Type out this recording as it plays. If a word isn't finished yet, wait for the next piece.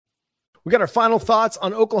We got our final thoughts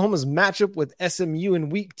on Oklahoma's matchup with SMU in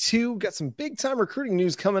week 2. Got some big-time recruiting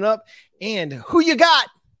news coming up. And who you got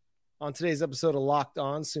on today's episode of Locked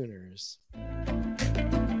On Sooners?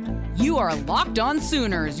 You are Locked On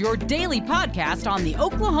Sooners, your daily podcast on the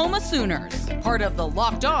Oklahoma Sooners. Part of the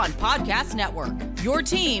Locked On Podcast Network, your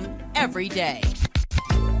team every day.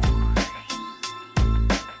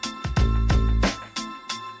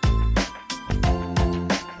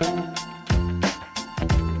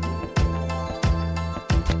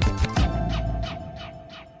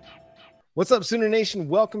 What's up, Sooner Nation?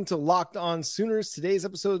 Welcome to Locked On Sooners. Today's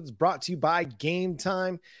episode is brought to you by Game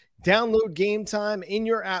Time. Download Game Time in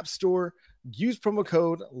your app store. Use promo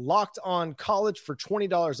code Locked On College for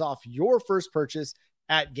 $20 off your first purchase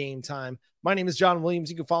at Game Time. My name is John Williams.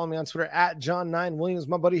 You can follow me on Twitter at John9Williams.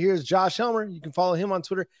 My buddy here is Josh Helmer. You can follow him on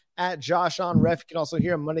Twitter at JoshOnRef. You can also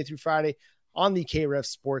hear him Monday through Friday on the KREF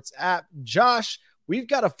Sports app. Josh, we've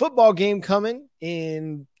got a football game coming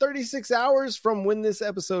in 36 hours from when this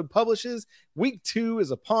episode publishes. Week 2 is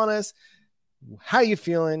upon us. How you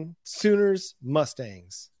feeling? Sooners,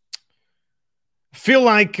 Mustangs. Feel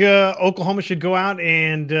like Oklahoma should go out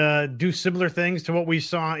and do similar things to what we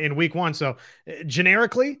saw in week 1. So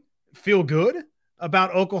generically, feel good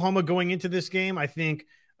about Oklahoma going into this game. I think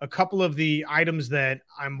a couple of the items that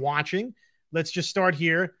I'm watching, let's just start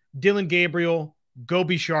here. Dillon Gabriel, go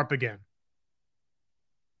be sharp again.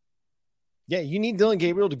 Yeah, you need Dillon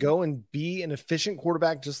Gabriel to go and be an efficient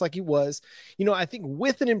quarterback just like he was. You know, I think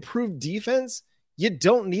with an improved defense, you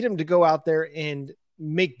don't need him to go out there and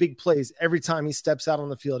make big plays every time he steps out on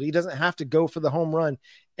the field. He doesn't have to go for the home run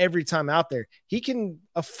every time out there. He can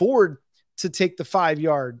afford to take the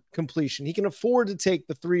 5-yard completion. He can afford to take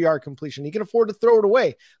the 3-yard completion. He can afford to throw it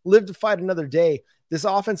away, live to fight another day. This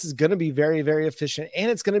offense is going to be very, very efficient, and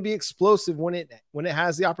it's going to be explosive when it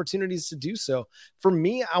has the opportunities to do so. For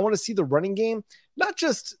me, I want to see the running game not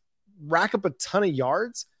just rack up a ton of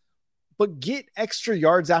yards, but get extra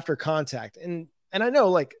yards after contact. And I know,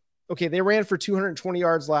 like, okay, they ran for 220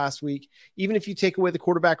 yards last week. Even if you take away the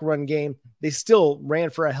quarterback run game, they still ran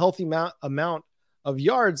for a healthy amount of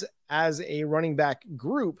yards as a running back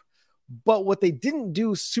group. But what they didn't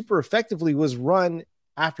do super effectively was run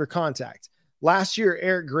after contact. Last year,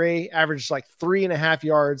 Eric Gray averaged like 3.5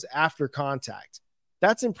 yards after contact.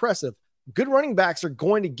 That's impressive. Good running backs are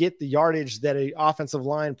going to get the yardage that an offensive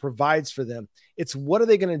line provides for them. It's what are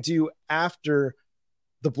they going to do after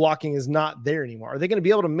the blocking is not there anymore? Are they going to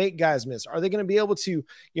be able to make guys miss? Are they going to be able to,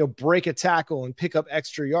 break a tackle and pick up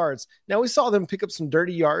extra yards? Now, we saw them pick up some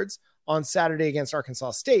dirty yards on Saturday against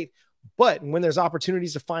Arkansas State, but when there's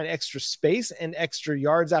opportunities to find extra space and extra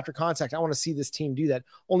yards after contact, I want to see this team do that.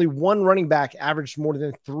 Only one running back averaged more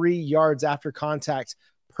than 3 yards after contact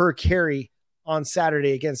per carry on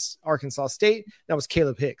Saturday against Arkansas State. That was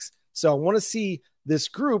Caleb Hicks. So I want to see this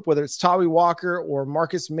group, whether it's Tawi Walker or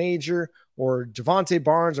Marcus Major or Javante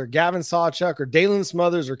Barnes or Gavin Sawchuk or Dalen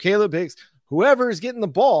Smothers or Caleb Hicks, whoever is getting the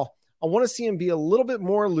ball, I want to see him be a little bit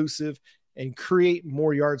more elusive and create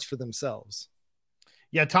more yards for themselves.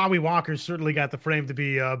 Yeah, Tawi Walker's certainly got the frame to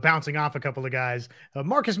be bouncing off a couple of guys.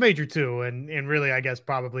 Marcus Major, too, and really, I guess,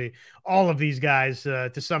 probably all of these guys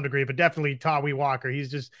to some degree, but definitely Tawi Walker.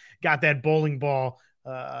 He's just got that bowling ball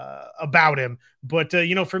about him. But,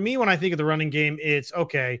 for me, when I think of the running game, it's,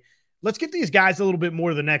 okay, let's get these guys a little bit more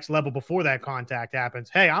to the next level before that contact happens.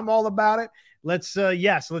 Hey, I'm all about it. Let's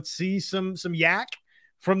see some yak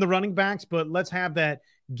from the running backs, but let's have that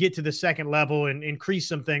get to the second level and increase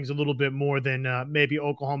some things a little bit more than maybe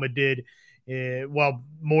Oklahoma did.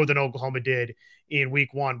 More than Oklahoma did in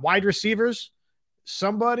week 1. Wide receivers,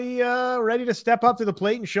 somebody ready to step up to the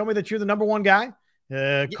plate and show me that you're the number one guy.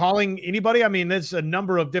 Calling anybody. I mean, there's a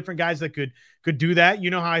number of different guys that could do that. You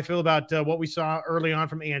know how I feel about what we saw early on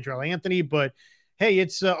from Andrell Anthony, but hey,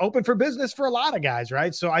 it's open for business for a lot of guys,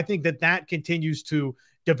 right? So I think that continues to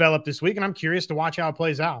develop this week, and I'm curious to watch how it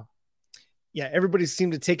plays out. Yeah, everybody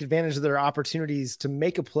seemed to take advantage of their opportunities to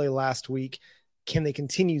make a play last week. Can they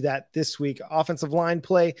continue that this week? Offensive line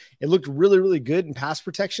play, it looked really, really good in pass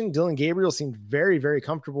protection. Dillon Gabriel seemed very, very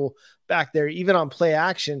comfortable back there. Even on play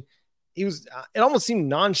action, it almost seemed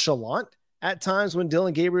nonchalant at times when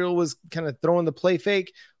Dillon Gabriel was kind of throwing the play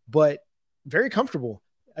fake, but very comfortable.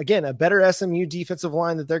 Again, a better SMU defensive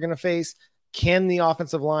line that they're going to face. Can the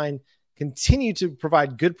offensive line continue to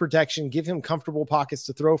provide good protection, give him comfortable pockets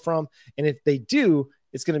to throw from? And if they do,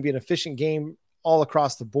 it's going to be an efficient game all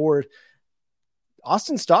across the board.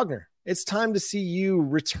 Austin Stogner, it's time to see you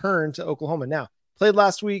return to Oklahoma. Now, played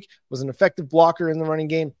last week, was an effective blocker in the running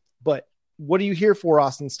game, but what are you here for,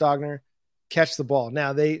 Austin Stogner? Catch the ball.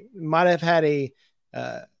 Now, they might have had a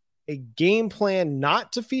a game plan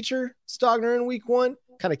not to feature Stogner in week 1,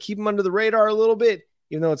 kind of keep him under the radar a little bit,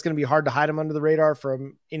 even though it's going to be hard to hide him under the radar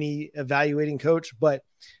from any evaluating coach. But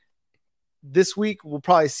this week, we'll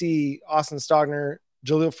probably see Austin Stogner,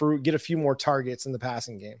 Jalil Farouk get a few more targets in the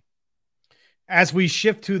passing game. As we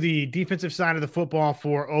shift to the defensive side of the football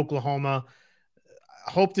for Oklahoma,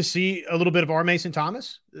 hope to see a little bit of R. Mason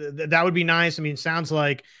Thomas. That would be nice. I mean, sounds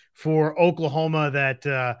like for Oklahoma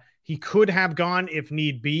that he could have gone if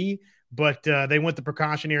need be, but they went the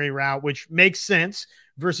precautionary route, which makes sense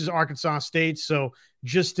versus Arkansas State. So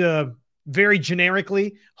just very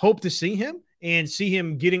generically hope to see him and see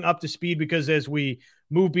him getting up to speed, because as we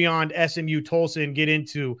move beyond SMU, Tulsa, and get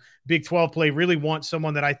into Big 12 play, really want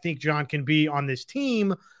someone that I think, John, can be on this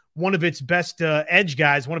team, one of its best edge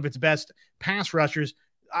guys, one of its best pass rushers.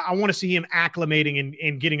 I want to see him acclimating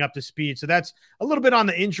and getting up to speed. So that's a little bit on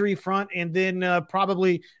the injury front, and then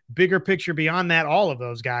probably bigger picture beyond that, all of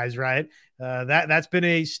those guys, right? That's been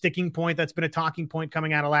a sticking point. That's been a talking point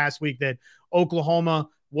coming out of last week, that Oklahoma,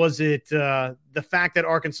 was it the fact that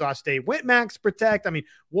Arkansas State went max protect? I mean,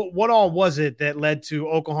 what all was it that led to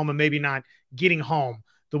Oklahoma maybe not getting home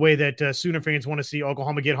the way that Sooner fans want to see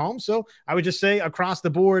Oklahoma get home? So I would just say across the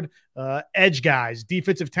board, edge guys,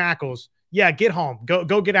 defensive tackles, yeah, get home.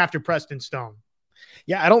 Go get after Preston Stone.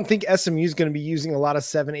 Yeah, I don't think SMU is going to be using a lot of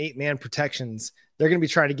 7-8 man protections. They're going to be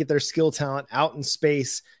trying to get their skill talent out in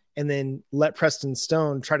space and then let Preston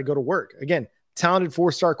Stone try to go to work. Again, talented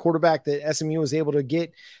 4-star quarterback that SMU was able to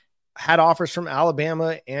get, had offers from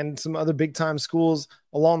Alabama and some other big time schools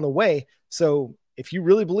along the way. So if you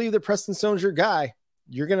really believe that Preston Stone's your guy,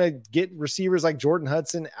 you're going to get receivers like Jordan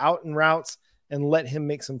Hudson out in routes and let him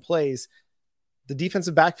make some plays. The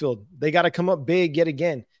defensive backfield, they got to come up big yet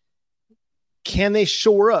again. Can they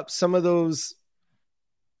shore up some of those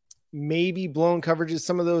maybe blown coverages,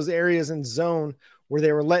 some of those areas in zone where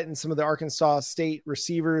they were letting some of the Arkansas State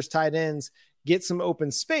receivers, tight ends, get some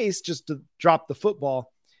open space just to drop the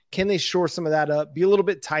football? Can they shore some of that up, be a little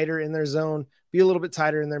bit tighter in their zone, be a little bit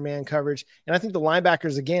tighter in their man coverage? And I think the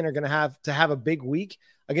linebackers, again, are going to have a big week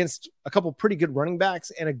against a couple pretty good running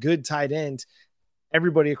backs and a good tight end.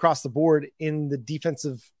 Everybody across the board in the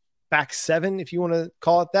defensive back 7, if you want to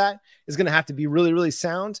call it that, is going to have to be really, really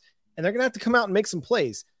sound. And they're going to have to come out and make some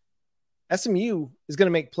plays. SMU is going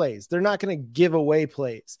to make plays. They're not going to give away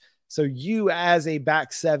plays. So you as a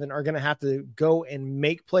back 7 are going to have to go and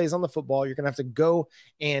make plays on the football. You're going to have to go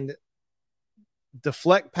and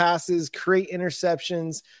deflect passes, create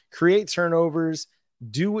interceptions, create turnovers,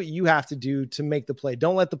 do what you have to do to make the play.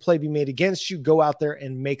 Don't let the play be made against you. Go out there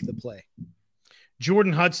and make the play.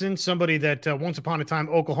 Jordan Hudson, somebody that once upon a time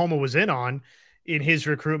Oklahoma was in on in his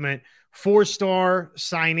recruitment, 4-star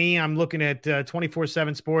signee. I'm looking at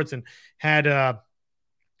 24/7 Sports and had a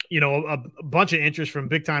bunch of interest from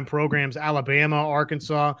big time programs, Alabama,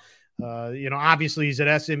 Arkansas. Obviously he's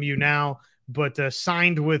at SMU now, but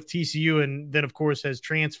signed with TCU and then of course has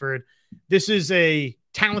transferred. This is a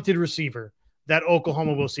talented receiver that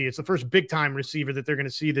Oklahoma will see. It's the first big time receiver that they're going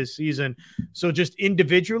to see this season. So just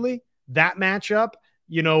individually, that matchup,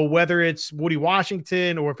 whether it's Woody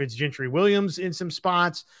Washington or if it's Gentry Williams in some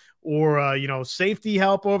spots or, safety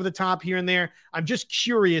help over the top here and there, I'm just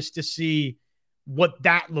curious to see what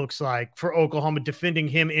that looks like for Oklahoma defending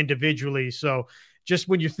him individually. So just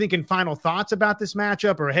when you're thinking final thoughts about this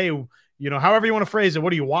matchup, or, hey, however you want to phrase it,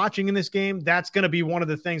 what are you watching in this game? That's going to be one of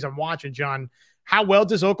the things I'm watching, John. How well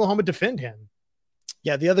does Oklahoma defend him?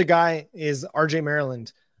 Yeah. The other guy is RJ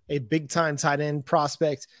Maryland, a big time tight end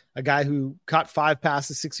prospect, a guy who caught 5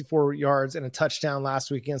 passes, 64 yards and a touchdown last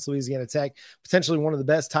week against Louisiana Tech, potentially one of the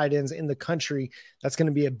best tight ends in the country. That's going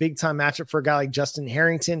to be a big time matchup for a guy like Justin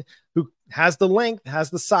Harrington, who has the length, has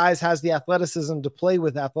the size, has the athleticism to play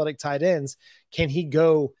with athletic tight ends. Can he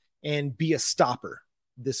go and be a stopper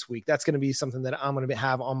this week? That's going to be something that I'm going to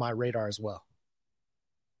have on my radar as well.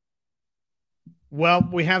 Well,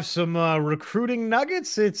 we have some recruiting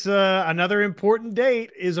nuggets. It's another important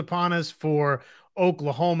date is upon us for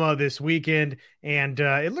Oklahoma this weekend, and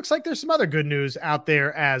it looks like there's some other good news out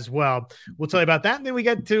there as well. We'll tell you about that, and then we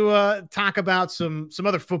get to talk about some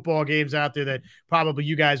other football games out there that probably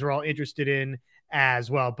you guys are all interested in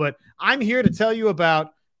as well. But I'm here to tell you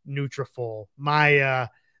about Nutrafol, my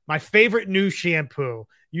favorite new shampoo.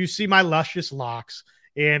 You see my luscious locks,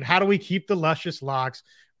 and how do we keep the luscious locks?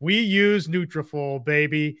 We use Nutrafol,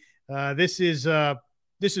 baby. This is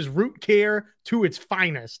root care to its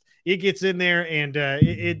finest. It gets in there and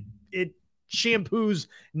it shampoos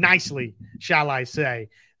nicely, shall I say.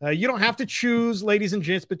 You don't have to choose, ladies and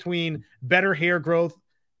gents, between better hair growth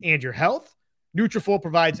and your health. Nutrafol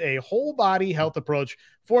provides a whole body health approach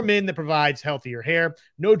for men that provides healthier hair.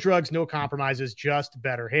 No drugs, no compromises, just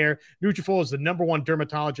better hair. Nutrafol is the #1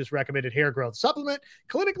 dermatologist recommended hair growth supplement,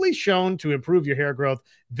 clinically shown to improve your hair growth,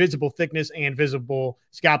 visible thickness, and visible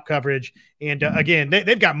scalp coverage. And again,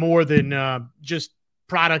 they've got more than just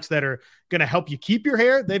products that are going to help you keep your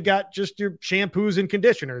hair. They've got just your shampoos and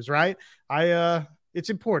conditioners, right? It's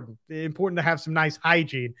important to have some nice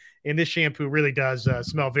hygiene, and this shampoo really does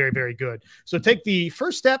smell very, very good. So take the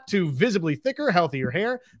first step to visibly thicker, healthier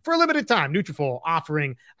hair for a limited time. Nutrafol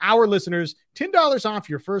offering our listeners $10 off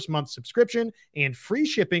your first month subscription and free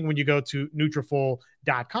shipping when you go to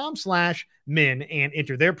Nutrafol.com/men and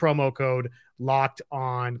enter their promo code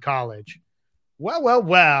LOCKEDONCollege.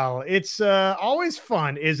 Well, it's always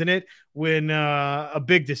fun, isn't it, when a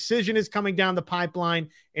big decision is coming down the pipeline,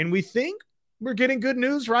 and we think we're getting good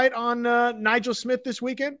news, right, on Nigel Smith this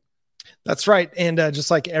weekend? That's right. And just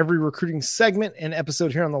like every recruiting segment and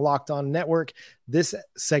episode here on the Locked On Network, this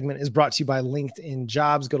segment is brought to you by LinkedIn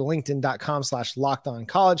Jobs. Go to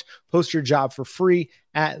linkedin.com/lockedoncollege. Post your job for free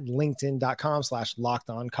at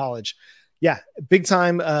linkedin.com/lockedoncollege. Yeah, big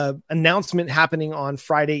time announcement happening on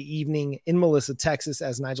Friday evening in Melissa, Texas,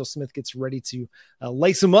 as Nigel Smith gets ready to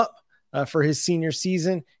lace him up for his senior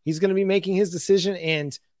season. He's going to be making his decision,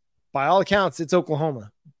 and by all accounts, it's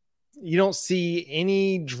Oklahoma. You don't see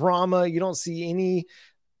any drama. You don't see any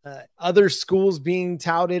other schools being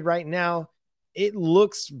touted right now. It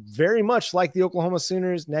looks very much like the Oklahoma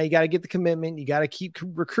Sooners. Now you got to get the commitment. You got to keep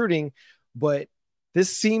recruiting, but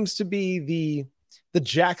this seems to be the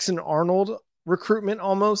Jackson Arnold recruitment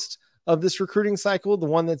almost of this recruiting cycle, the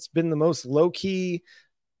one that's been the most low key,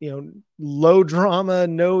 low drama,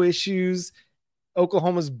 no issues.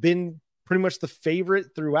 Oklahoma's been pretty much the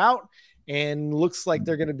favorite throughout, and looks like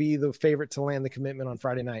they're going to be the favorite to land the commitment on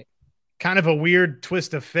Friday night. Kind of a weird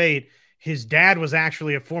twist of fate. His dad was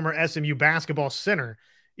actually a former SMU basketball center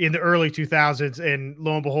in the early 2000s, and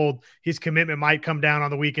lo and behold, his commitment might come down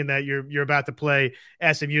on the weekend that you're about to play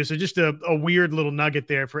SMU. So just a weird little nugget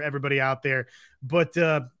there for everybody out there. But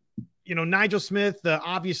Nigel Smith,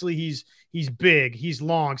 obviously he's big, he's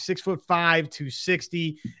long, 6'5",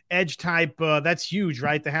 260, edge type. That's huge,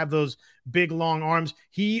 right? To have those big, long arms.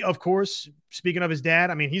 He, of course, speaking of his dad,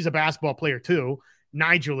 I mean, he's a basketball player too.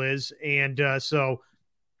 Nigel is. And so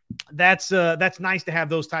that's nice to have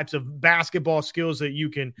those types of basketball skills that you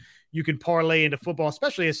can parlay into football,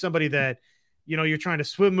 especially as somebody that, you're trying to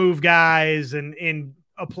swim move guys and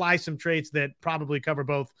apply some traits that probably cover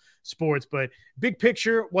both sports. But big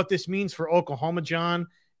picture, what this means for Oklahoma, John,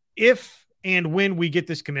 if and when we get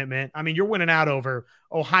this commitment, I mean, you're winning out over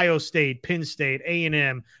Ohio State, Penn State,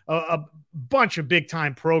 A&M, a bunch of big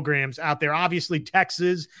time programs out there. Obviously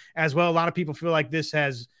Texas as well. A lot of people feel like this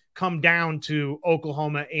has come down to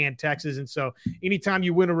Oklahoma and Texas. And so anytime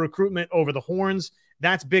you win a recruitment over the Horns,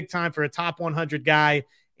 that's big time for a top 100 guy.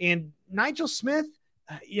 And Nigel Smith,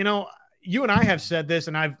 you and I have said this,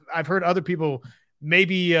 and I've heard other people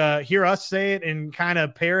maybe hear us say it and kind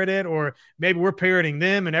of parrot it, or maybe we're parroting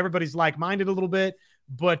them and everybody's like-minded a little bit,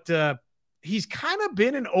 but he's kind of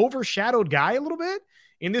been an overshadowed guy a little bit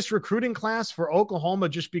in this recruiting class for Oklahoma,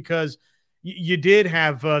 just because you did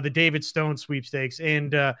have the David Stone sweepstakes,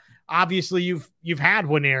 and obviously you've had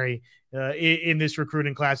Winery in this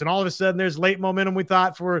recruiting class, and all of a sudden there's late momentum, we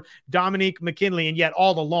thought, for Dominique McKinley, and yet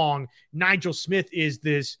all along Nigel Smith is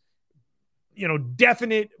this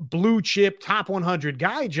definite blue chip top 100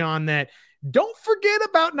 guy, John, that don't forget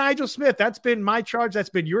about Nigel Smith. That's been my charge. That's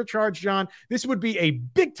been your charge, John. This would be a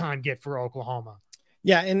big time get for Oklahoma.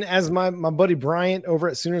 Yeah. And as my buddy Bryant over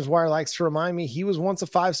at Sooners Wire likes to remind me, he was once a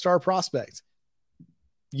 5-star prospect.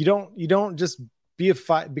 You don't just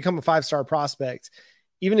become a 5-star prospect.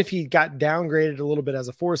 Even if he got downgraded a little bit as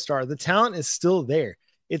a 4-star, the talent is still there.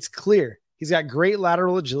 It's clear. He's got great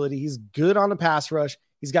lateral agility. He's good on the pass rush.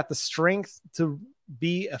 He's got the strength to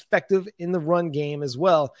be effective in the run game as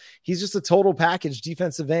well. He's just a total package,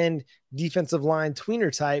 defensive end, defensive line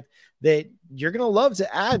tweener type that you're going to love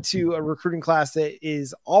to add to a recruiting class that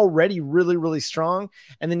is already really, really strong.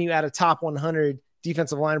 And then you add a top 100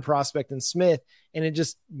 defensive line prospect in Smith, and it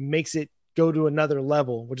just makes it go to another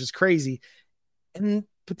level, which is crazy. And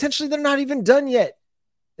potentially they're not even done yet.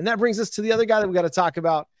 And that brings us to the other guy that we got to talk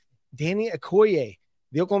about, Danny Okoye.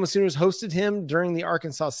 The Oklahoma Sooners hosted him during the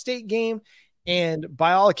Arkansas State game, and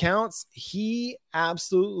by all accounts, he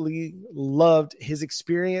absolutely loved his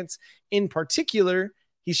experience. In particular,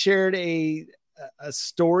 he shared a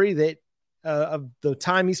story that of the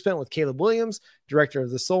time he spent with Caleb Williams, director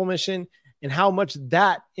of the Soul Mission, and how much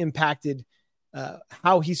that impacted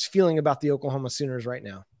how he's feeling about the Oklahoma Sooners right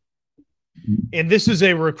now. And this is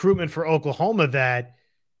a recruitment for Oklahoma that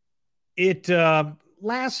it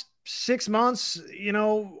last 6 months,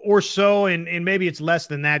 or so, and maybe it's less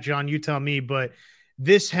than that, John, you tell me, but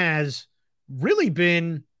this has really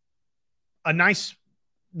been a nice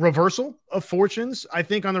reversal of fortunes, I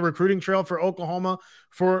think, on the recruiting trail for Oklahoma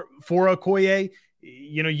for Okoye.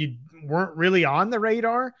 You weren't really on the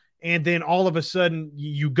radar, and then all of a sudden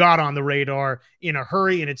you got on the radar in a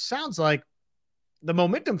hurry, and it sounds like the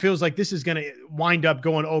momentum feels like this is going to wind up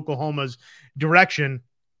going Oklahoma's direction.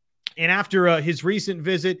 And after his recent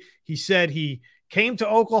visit, he said he came to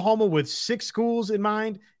Oklahoma with 6 schools in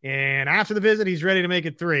mind, and after the visit, he's ready to make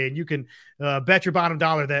it 3. And you can bet your bottom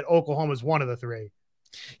dollar that Oklahoma is one of the 3.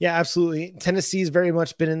 Yeah, absolutely. Tennessee's very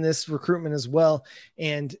much been in this recruitment as well.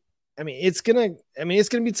 And it's going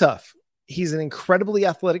to be tough. He's an incredibly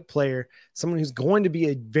athletic player, someone who's going to be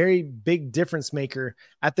a very big difference maker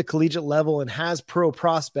at the collegiate level and has pro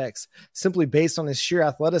prospects simply based on his sheer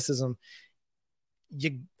athleticism.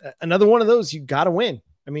 Another one of those, you got to win.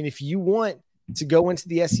 If you want to go into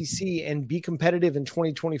the SEC and be competitive in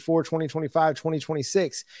 2024, 2025,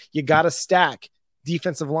 2026, you got to stack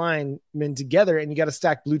defensive linemen together, and you got to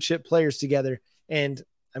stack blue chip players together. And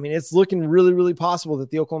it's looking really, really possible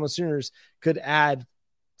that the Oklahoma Sooners could add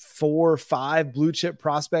 4 or 5 blue chip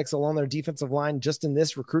prospects along their defensive line just in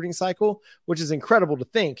this recruiting cycle, which is incredible to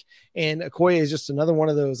think. And Okoye is just another one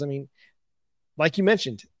of those. Like you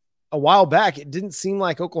mentioned, a while back, it didn't seem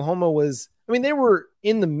like Oklahoma was, they were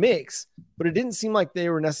in the mix, but it didn't seem like they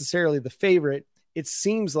were necessarily the favorite. It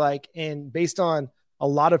seems like, and based on a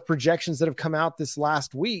lot of projections that have come out this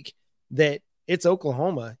last week, that it's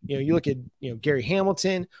Oklahoma. You look at, Gary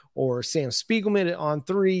Hamilton or Sam Spiegelman on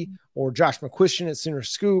 3 or Josh McCuistion at Sooner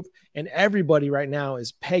Scoop. And everybody right now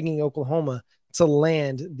is pegging Oklahoma to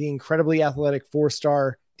land the incredibly athletic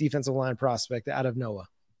 4-star defensive line prospect out of Noah.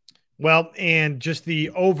 Well, and just the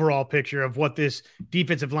overall picture of what this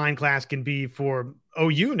defensive line class can be for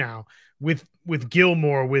OU now with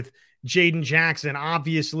Gilmore, with Jaden Jackson,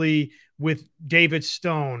 obviously with David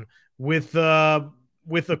Stone, with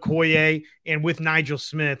Okoye, and with Nigel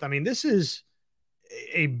Smith. This is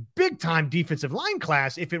a big-time defensive line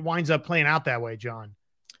class if it winds up playing out that way, John.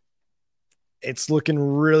 It's looking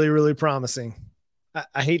really, really promising.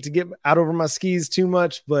 I hate to get out over my skis too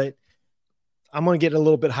much, but I'm going to get a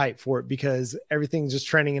little bit hyped for it because everything's just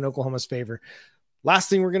trending in Oklahoma's favor. Last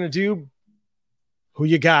thing we're going to do, who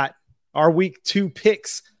you got? Our week 2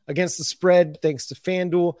 picks against the spread, thanks to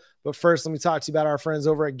FanDuel. But first, let me talk to you about our friends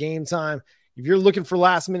over at Game Time. If you're looking for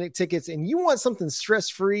last-minute tickets and you want something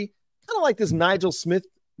stress-free, kind of like this Nigel Smith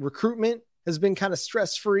recruitment has been kind of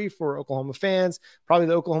stress-free for Oklahoma fans, probably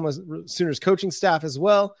the Oklahoma Sooners coaching staff as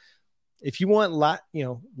well. If you want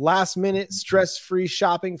last-minute stress-free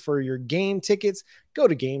shopping for your game tickets, go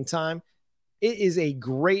to Game Time. It is a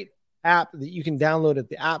great app that you can download at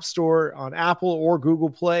the App Store on Apple or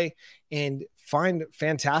Google Play and find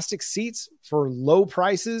fantastic seats for low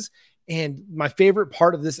prices. And my favorite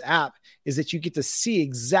part of this app is that you get to see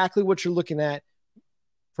exactly what you're looking at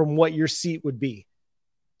from what your seat would be.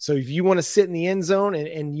 So if you want to sit in the end zone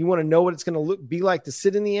and you want to know what it's going to be like to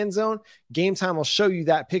sit in the end zone, Game Time will show you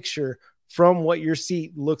that picture from what your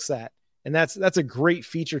seat looks at. And that's a great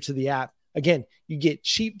feature to the app. Again, you get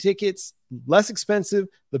cheap tickets, less expensive,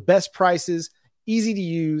 the best prices, easy to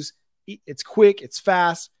use. It's quick, it's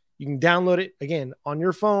fast. You can download it, again, on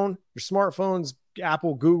your phone, your smartphones,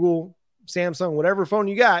 Apple, Google, Samsung, whatever phone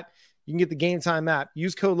you got, you can get the Game Time app.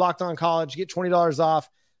 Use code LOCKEDONCollege, get $20 off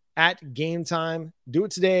at Game Time. Do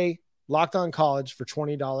it today, Locked On College, for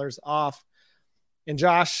 $20 off. And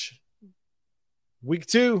Josh, week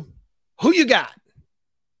 2, who you got?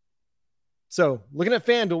 So looking at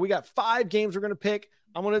FanDuel, we got 5 games we're going to pick.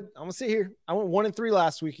 I'm gonna sit here. I went 1-3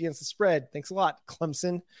 last week against the spread. Thanks a lot,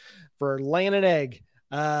 Clemson, for laying an egg.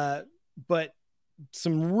 But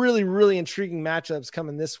some really, really intriguing matchups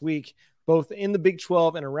coming this week, both in the Big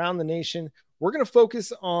 12 and around the nation. We're going to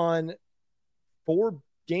focus on 4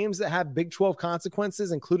 games that have Big 12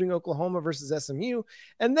 consequences, including Oklahoma versus SMU,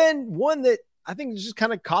 and then one that I think just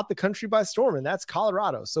kind of caught the country by storm, and that's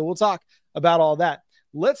Colorado. So we'll talk about all that.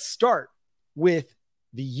 Let's start with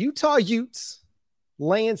the Utah Utes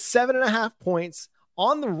laying 7.5 points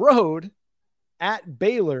on the road at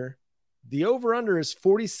Baylor. The over-under is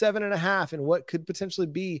 47.5 in what could potentially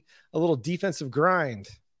be a little defensive grind.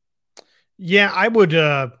 Yeah, I would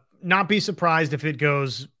not be surprised if it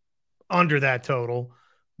goes under that total,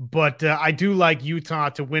 but I do like Utah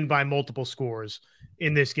to win by multiple scores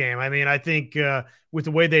in this game. I think with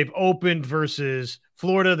the way they've opened versus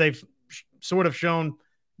Florida, they've sort of shown,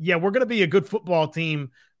 yeah, we're going to be a good football team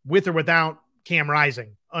with or without Cam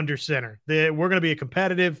Rising under center. We're going to be a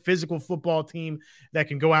competitive, physical football team that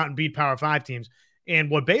can go out and beat Power 5 teams. And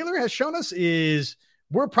what Baylor has shown us is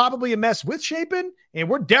we're probably a mess with Shapen, and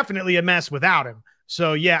we're definitely a mess without him.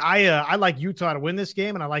 So, yeah, I like Utah to win this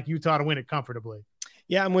game, and I like Utah to win it comfortably.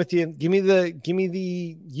 Yeah, I'm with you. Give me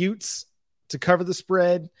the Utes to cover the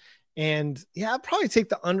spread. And yeah, I'd probably take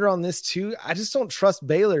the under on this too. I just don't trust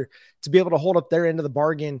Baylor to be able to hold up their end of the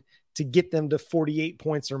bargain to get them to 48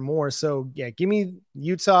 points or more. So yeah, give me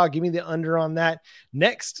Utah, give me the under on that.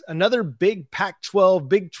 Next, another big Pac-12,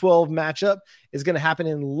 Big 12 matchup is going to happen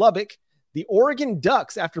in Lubbock. The Oregon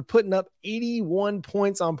Ducks, after putting up 81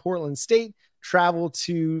 points on Portland State, travel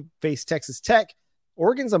to face Texas Tech.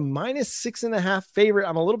 Oregon's a -6.5 favorite.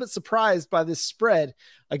 I'm a little bit surprised by this spread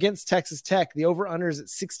against Texas Tech. The over-under is at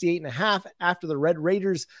 68.5 after the Red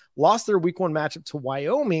Raiders lost their week 1 matchup to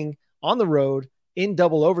Wyoming on the road in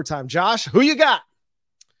double overtime. Josh, who you got?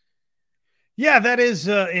 Yeah, that is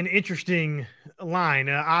an interesting line.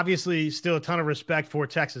 Obviously, still a ton of respect for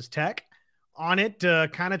Texas Tech on it,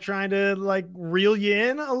 kind of trying to like reel you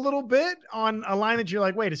in a little bit on a line that you're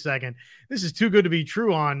like, wait a second, this is too good to be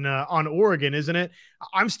true on Oregon, isn't it?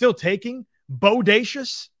 I'm still taking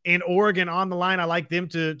Bodacious and Oregon on the line. I like them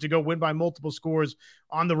to go win by multiple scores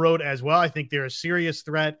on the road as well. I think they're a serious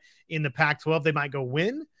threat in the Pac-12. They might go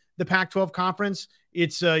win the Pac-12 conference.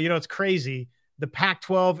 It's it's crazy. The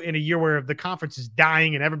Pac-12 in a year where the conference is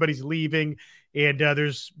dying and everybody's leaving, and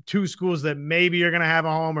there's 2 schools that maybe are going to have a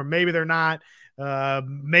home or maybe they're not.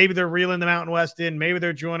 Maybe they're reeling the Mountain West in. Maybe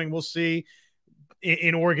they're joining. We'll see.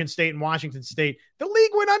 In Oregon State and Washington State, the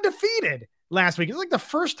league went undefeated last week. It's like the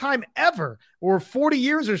first time ever or 40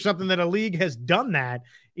 years or something that a league has done that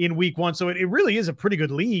in week 1. So it really is a pretty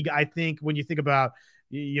good league, I think, when you think about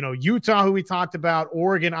Utah, who we talked about,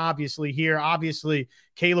 Oregon, obviously here, obviously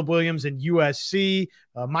Caleb Williams and USC.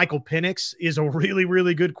 Michael Penix is a really,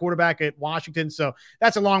 really good quarterback at Washington. So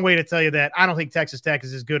that's a long way to tell you that I don't think Texas Tech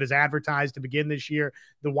is as good as advertised to begin this year.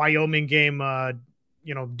 The Wyoming game,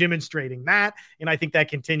 demonstrating that. And I think that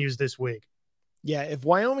continues this week. Yeah, if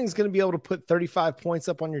Wyoming's going to be able to put 35 points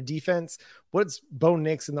up on your defense, what's Bo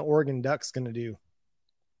Nix and the Oregon Ducks going to do?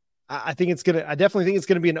 I definitely think it's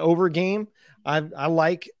going to be an over game. I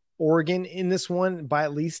like Oregon in this one by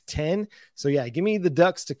at least 10. So yeah, give me the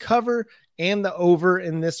Ducks to cover and the over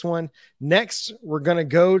in this one. Next, we're going to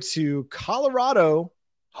go to Colorado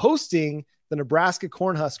hosting the Nebraska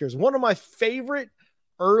Cornhuskers. One of my favorite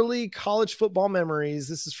early college football memories.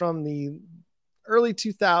 This is from the early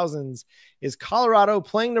 2000s, is Colorado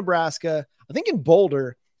playing Nebraska, I think in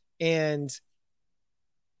Boulder, and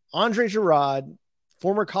Andre Girard,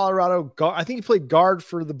 former Colorado guard, I think he played guard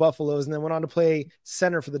for the Buffaloes and then went on to play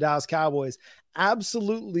center for the Dallas Cowboys,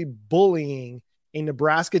 absolutely bullying a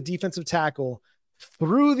Nebraska defensive tackle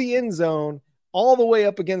through the end zone all the way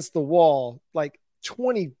up against the wall, like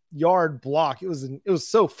 20-yard block. It was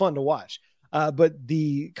so fun to watch. But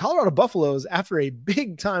the Colorado Buffaloes, after a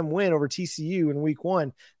big time win over TCU in week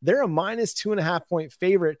 1, they're a -2.5 point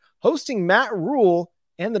favorite hosting Matt Rule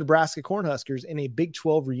and the Nebraska Cornhuskers in a Big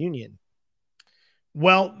 12 reunion.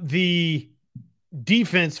 Well, the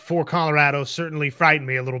defense for Colorado certainly frightened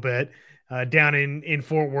me a little bit down in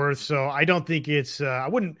Fort Worth. So I don't think it's I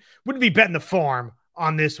wouldn't be betting the farm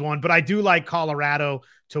on this one, but I do like Colorado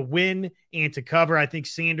to win and to cover. I think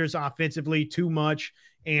Sanders offensively too much,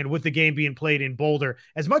 and with the game being played in Boulder,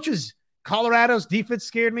 as much as Colorado's defense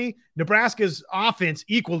scared me, Nebraska's offense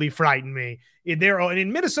equally frightened me. And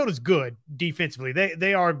Minnesota's good defensively.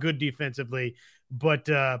 They are good defensively, but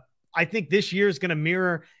I think this year is going to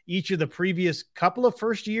mirror each of the previous couple of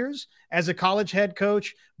first years as a college head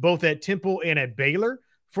coach, both at Temple and at Baylor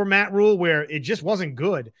for Matt Rule, where it just wasn't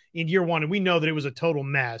good in year 1. And we know that it was a total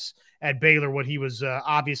mess at Baylor, what he was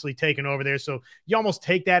obviously taking over there. So you almost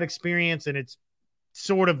take that experience and it's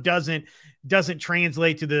sort of doesn't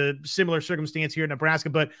translate to the similar circumstance here in Nebraska.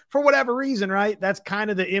 But for whatever reason, right, that's kind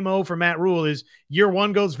of the MO for Matt Rule is year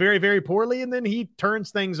 1 goes very, very poorly, and then he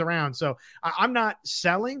turns things around. So I'm not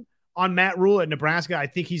selling on Matt Rule at Nebraska. I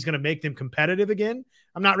think he's going to make them competitive again.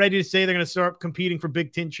 I'm not ready to say they're going to start competing for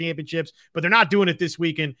Big Ten championships, but they're not doing it this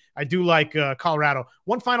weekend. I do like Colorado.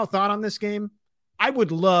 One final thought on this game. I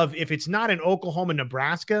would love, if it's not an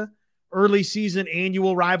Oklahoma-Nebraska early season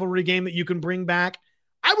annual rivalry game that you can bring back,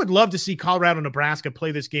 I would love to see Colorado-Nebraska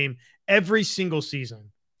play this game every single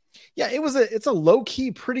season. Yeah, it's a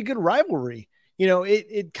low-key, pretty good rivalry.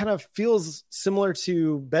 It kind of feels similar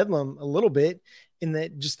to Bedlam a little bit, in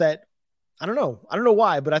that I don't know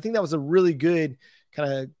why, but I think that was a really good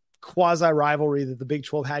kind of quasi rivalry that the Big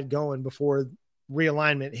 12 had going before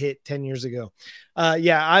realignment hit 10 years ago.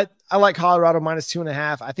 I like Colorado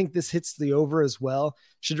 -2.5. I think this hits the over as well.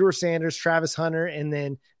 Shedeur Sanders, Travis Hunter, and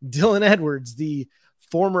then Dylan Edwards, the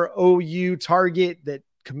former OU target that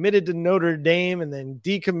committed to Notre Dame and then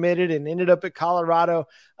decommitted and ended up at Colorado.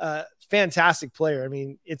 Fantastic player. I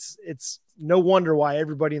mean, it's no wonder why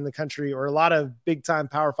everybody in the country, or a lot of big time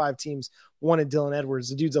Power 5 teams, wanted Dylan Edwards.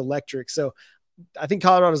 The dude's electric. So I think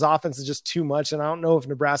Colorado's offense is just too much, and I don't know if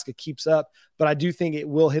Nebraska keeps up, but I do think it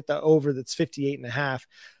will hit the over that's 58.5.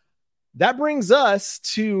 That brings us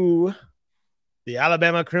to the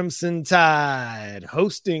Alabama Crimson Tide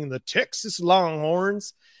hosting the Texas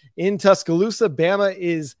Longhorns in Tuscaloosa. Bama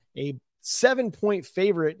is a 7-point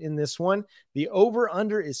favorite in this one. The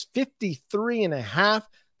over-under is 53.5.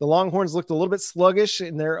 The Longhorns looked a little bit sluggish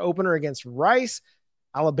in their opener against Rice.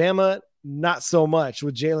 Alabama, not so much,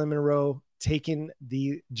 with Jalen Monroe taking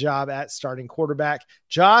the job at starting quarterback.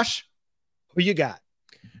 Josh, who you got?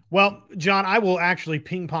 Well, John, I will actually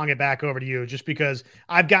ping pong it back over to you just because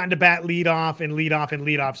I've gotten to bat lead off.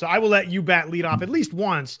 So I will let you bat lead off at least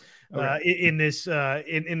once in this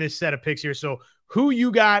set of picks here. So who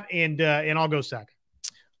you got, and I'll go second.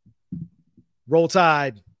 Roll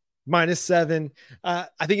Tide -7. I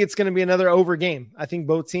think it's going to be another over game. I think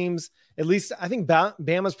both teams, at least I think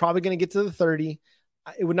Bama's probably going to get to the 30.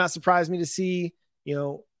 It would not surprise me to see,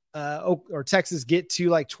 or Texas get to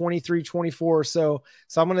like 23-24 or so.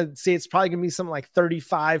 So I'm going to say it's probably going to be something like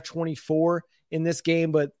 35-24 in this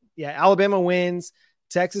game. But yeah, Alabama wins.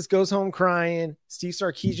 Texas goes home crying. Steve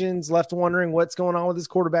Sarkisian's left wondering what's going on with his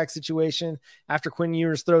quarterback situation after Quinn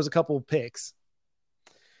Ewers throws a couple of picks.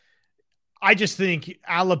 I just think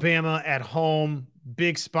Alabama at home,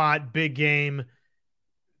 big spot, big game.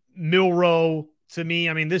 Milroe, to me,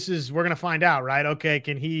 I mean, we're going to find out, right? Okay,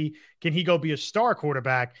 can he go be a star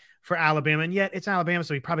quarterback for Alabama? And yet it's Alabama,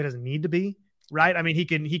 so he probably doesn't need to be, right? I mean, he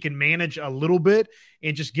can manage a little bit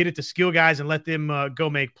and just get it to skill guys and let them go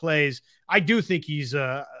make plays. I do think he's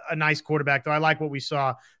a nice quarterback, though. I like what we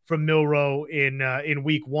saw from Milroe in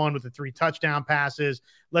week 1 with the 3 touchdown passes.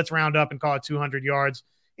 Let's round up and call it 200 yards.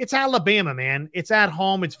 It's Alabama, man. It's at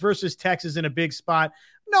home. It's versus Texas in a big spot.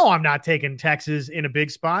 No, I'm not taking Texas in a big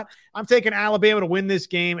spot. I'm taking Alabama to win this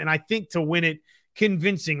game, and I think to win it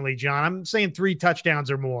convincingly, John. I'm saying 3 touchdowns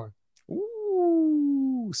or more.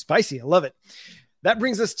 Ooh, spicy. I love it. That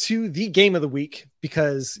brings us to the game of the week,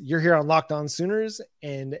 because you're here on Locked On Sooners,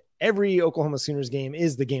 and every Oklahoma Sooners game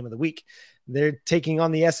is the game of the week. They're taking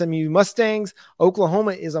on the SMU Mustangs.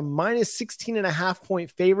 Oklahoma is a -16.5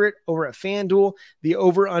 point favorite over at FanDuel. The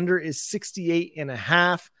over-under is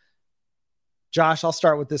 68.5. Josh, I'll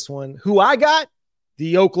start with this one. Who I got?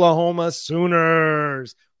 The Oklahoma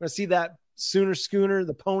Sooners. We're going to see that Sooner schooner,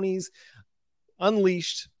 the ponies,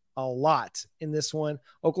 unleashed a lot in this one.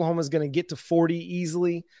 Oklahoma is going to get to 40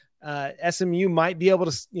 easily. SMU might be able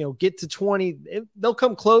to, get to 20. They'll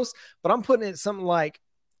come close, but I'm putting it something like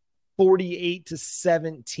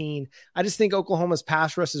 48-17. I just think Oklahoma's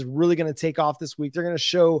pass rush is really going to take off this week. They're going to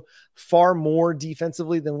show far more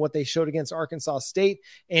defensively than what they showed against Arkansas State,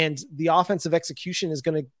 and the offensive execution is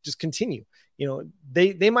going to just continue.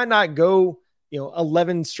 They might not go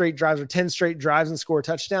 11 straight drives or 10 straight drives and score a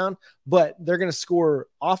touchdown, but they're going to score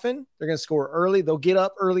often. They're going to score early. They'll get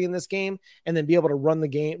up early in this game and then be able to run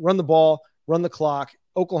the ball, run the clock.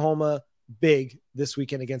 Oklahoma big this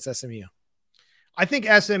weekend against SMU. I think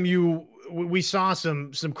SMU, we saw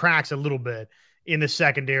some cracks a little bit in the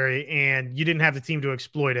secondary, and you didn't have the team to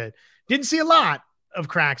exploit it. Didn't see a lot of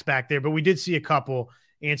cracks back there, but we did see a couple.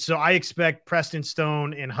 And so I expect Preston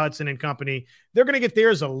Stone and Hudson and company, they're going to get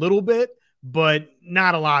theirs a little bit, but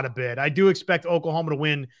not a lot of bit. I do expect Oklahoma to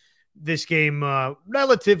win this game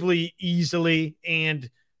relatively easily, and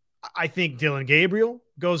I think Dylan Gabriel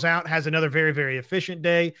goes out, has another very, very efficient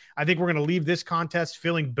day. I think we're going to leave this contest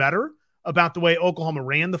feeling better about the way Oklahoma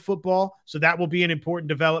ran the football, so that will be an important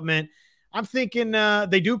development. I'm thinking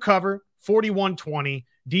they do cover 41-20.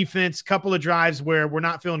 Defense, couple of drives where we're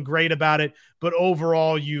not feeling great about it, but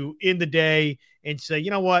overall you end the day and say,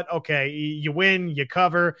 you know what? Okay, you win, you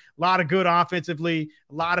cover. A lot of good offensively,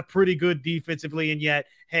 a lot of pretty good defensively, and yet,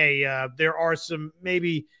 hey, there are some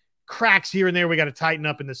maybe cracks here and there we got to tighten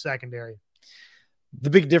up in the secondary.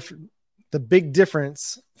 The big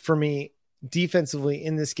difference for me defensively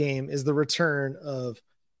in this game is the return of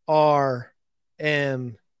R.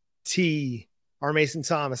 Mason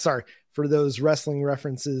Thomas. Sorry, for those wrestling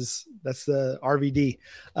references. That's the RVD.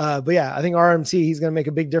 But yeah, I think RMT, he's going to make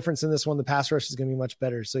a big difference in this one. The pass rush is going to be much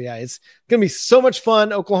better. So yeah, it's going to be so much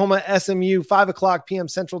fun. Oklahoma SMU, 5:00 p.m.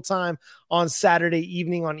 Central Time on Saturday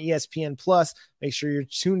evening on ESPN Plus. Make sure you're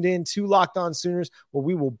tuned in to Locked On Sooners, where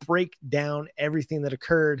we will break down everything that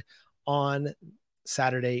occurred on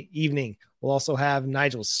Saturday evening. We'll also have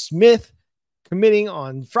Nigel Smith committing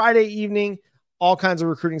on Friday evening. All kinds of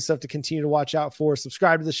recruiting stuff to continue to watch out for.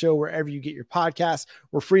 Subscribe to the show wherever you get your podcasts.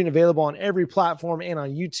 We're free and available on every platform and on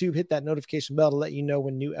YouTube. Hit that notification bell to let you know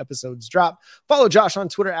when new episodes drop. Follow Josh on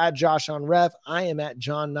Twitter at JoshOnRev. I am at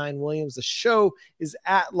John9Williams. The show is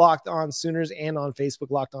at Locked On Sooners and on Facebook,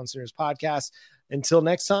 Locked On Sooners Podcast. Until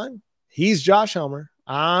next time, he's Josh Helmer.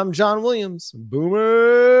 I'm John Williams.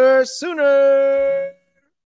 Boomer Sooner.